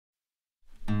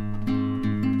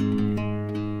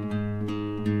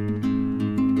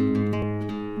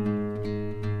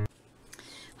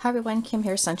Hi everyone, Kim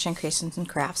here, Sunshine Creations and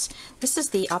Crafts. This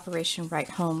is the Operation Right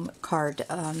Home card,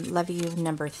 Levue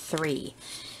number 3.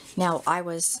 Now, I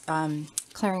was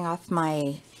clearing off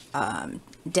my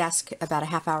desk about a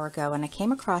half hour ago, and I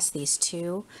came across these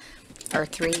 2 or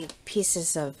 3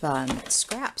 pieces of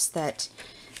scraps that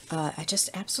I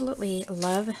just absolutely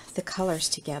love the colors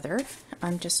together.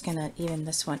 I'm just going to even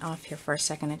this one off here for a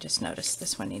second. I just noticed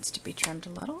this one needs to be trimmed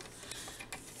a little.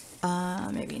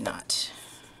 Maybe not.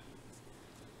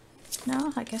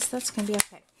 No, I guess that's going to be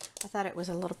okay. I thought it was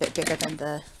a little bit bigger than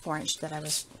the 4-inch that I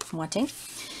was wanting.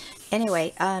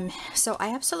 Anyway, so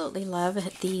I absolutely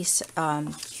love these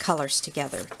colors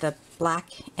together, the black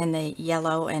and the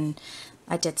yellow, and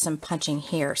I did some punching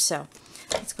here. So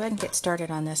let's go ahead and get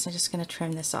started on this. I'm just going to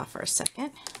trim this off for a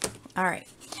second. All right,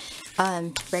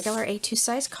 regular A2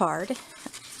 size card.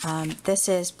 This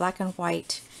is black and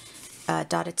white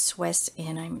dotted Swiss,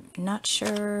 and I'm not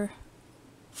sure.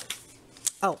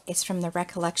 Oh, it's from the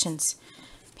Recollections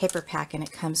paper pack, and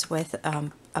it comes with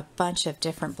a bunch of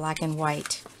different black and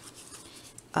white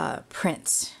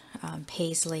prints,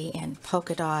 paisley and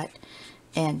polka dot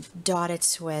and dotted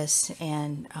Swiss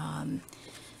and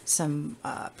some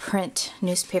print,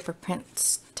 newspaper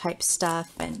prints type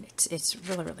stuff, and it's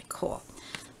really, really cool.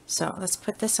 So let's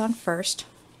put this on first.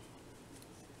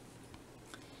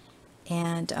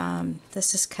 And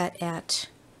this is cut at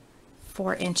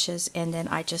 4 inches, and then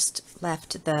I just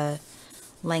left the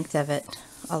length of it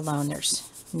alone. There's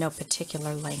no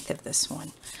particular length of this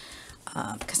one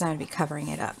because I'm going to be covering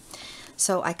it up.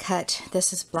 So I cut,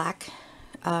 this is black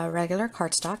regular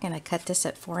cardstock, and I cut this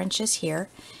at 4 inches here,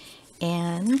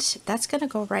 and that's going to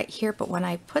go right here. But when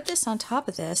I put this on top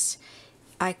of this,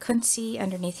 I couldn't see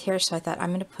underneath here, so I thought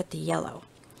I'm going to put the yellow.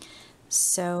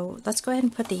 So let's go ahead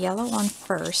and put the yellow on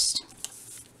first.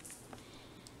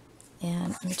 And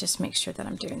let me just make sure that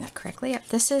I'm doing that correctly. Yep,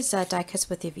 this is Die Cuts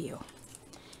with a View,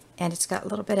 and it's got a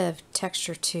little bit of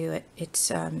texture to it. It's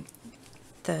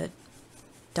the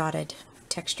dotted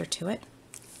texture to it.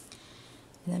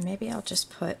 And then maybe I'll just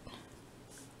put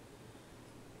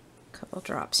a couple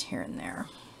drops here and there.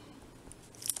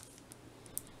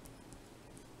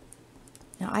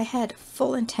 Now, I had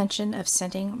full intention of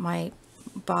sending my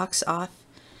box off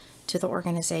to the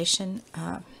organization,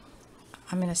 I'm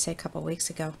going to say a couple weeks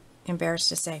ago. Embarrassed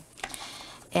to say,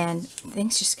 and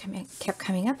things just kept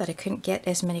coming up that I couldn't get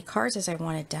as many cards as I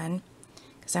wanted done,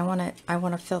 because I want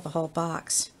to fill the whole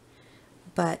box.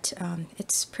 But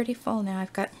it's pretty full now.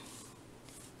 I've got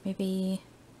maybe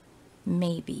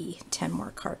 10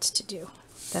 more cards to do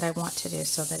that I want to do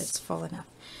so that it's full enough.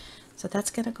 So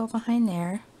that's going to go behind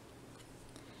there,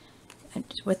 and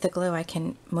with the glue I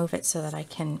can move it so that I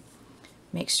can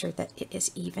make sure that it is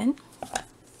even.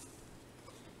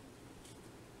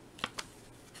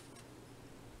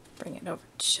 Bring it over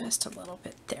just a little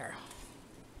bit there.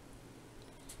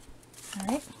 All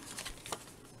right.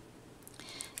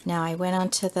 Now I went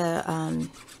onto the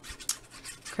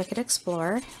Cricut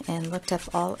Explorer and looked up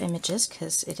all images,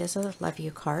 because it is a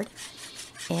Levue card,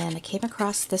 and I came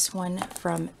across this one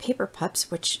from Paper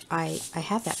Pups, which I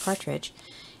have that cartridge,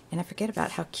 and I forget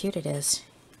about how cute it is.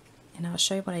 And I'll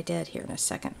show you what I did here in a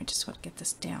second. I just want to get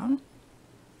this down.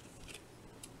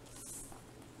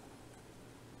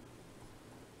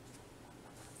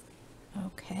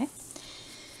 Okay,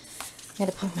 I'm going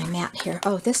to put my mat here.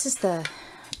 Oh, this is the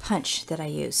punch that I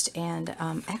used, and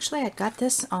actually I got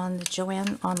this on the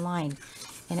Joann online,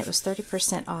 and it was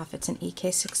 30% off. It's an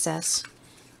EK Success,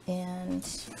 and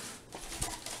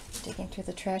digging through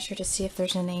the trash here to see if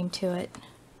there's a name to it.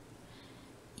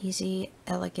 Easy,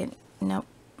 elegant, nope.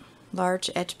 Large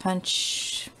edge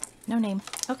punch, no name.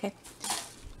 Okay,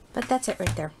 but that's it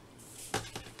right there.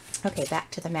 Okay,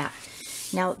 back to the mat.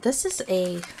 Now this is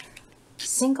a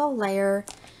single layer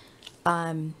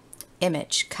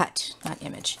image cut, not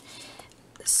image.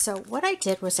 So what I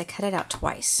did was I cut it out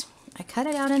twice. I cut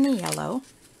it out in the yellow,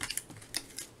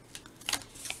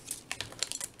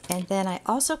 and then I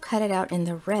also cut it out in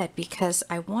the red because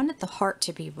I wanted the heart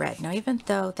to be red. Now, even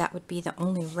though that would be the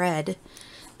only red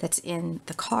that's in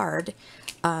the card,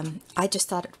 I just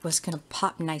thought it was going to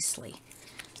pop nicely.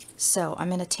 So I'm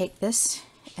going to take this,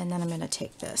 and then I'm going to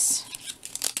take this,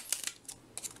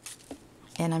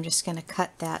 and I'm just going to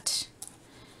cut that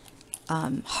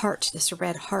heart, this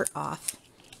red heart, off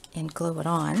and glue it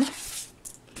on.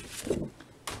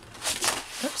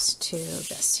 Oops, to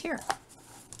this here.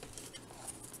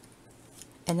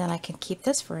 And then I can keep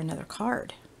this for another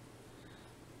card.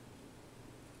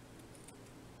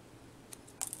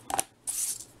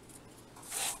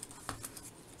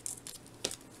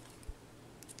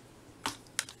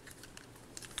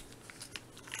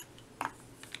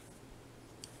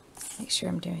 Make sure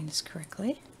I'm doing this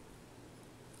correctly.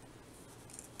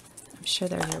 I'm sure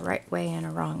there's a right way and a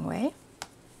wrong way.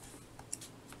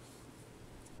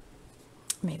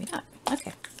 Maybe not.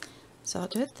 Okay, so I'll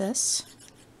do it this.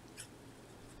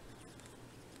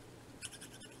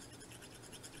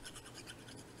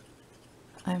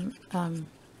 I'm gonna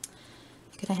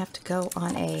have to go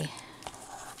on a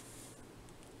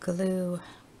glue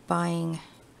buying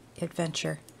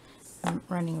adventure. I'm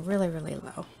running really, really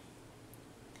low.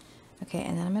 Okay,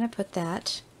 and then I'm going to put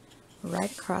that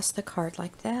right across the card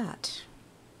like that.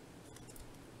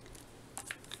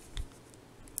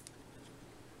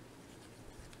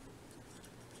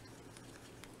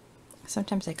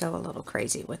 Sometimes I go a little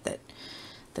crazy with it,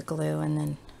 the glue, and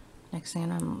then next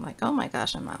thing I'm like, oh my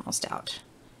gosh, I'm almost out.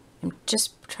 I'm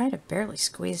just trying to barely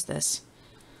squeeze this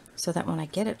so that when I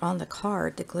get it on the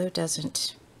card, the glue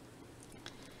doesn't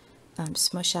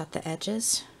smush out the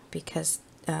edges, because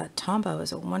Tombow,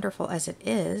 as wonderful as it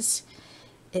is,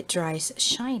 it dries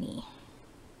shiny.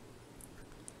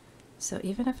 So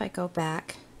even if I go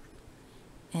back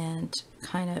and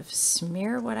kind of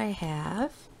smear what I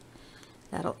have,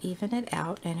 that'll even it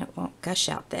out and it won't gush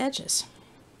out the edges.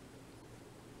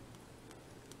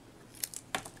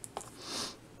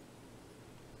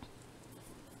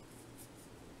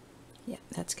 Yeah,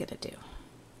 that's gonna do.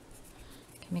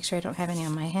 Okay, make sure I don't have any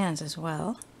on my hands as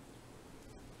well.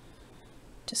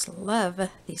 Just love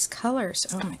these colors.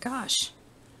 Oh my gosh.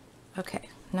 Okay,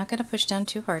 I'm not gonna push down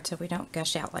too hard so we don't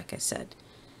gush out, like I said.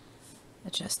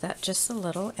 Adjust that just a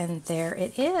little, and there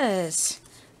it is.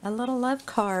 A little love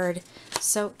card.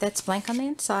 So that's blank on the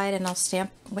inside, and I'll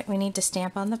stamp what we need to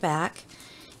stamp on the back.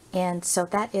 And so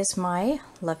that is my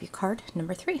Love You card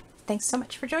number 3. Thanks so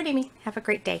much for joining me. Have a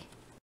great day.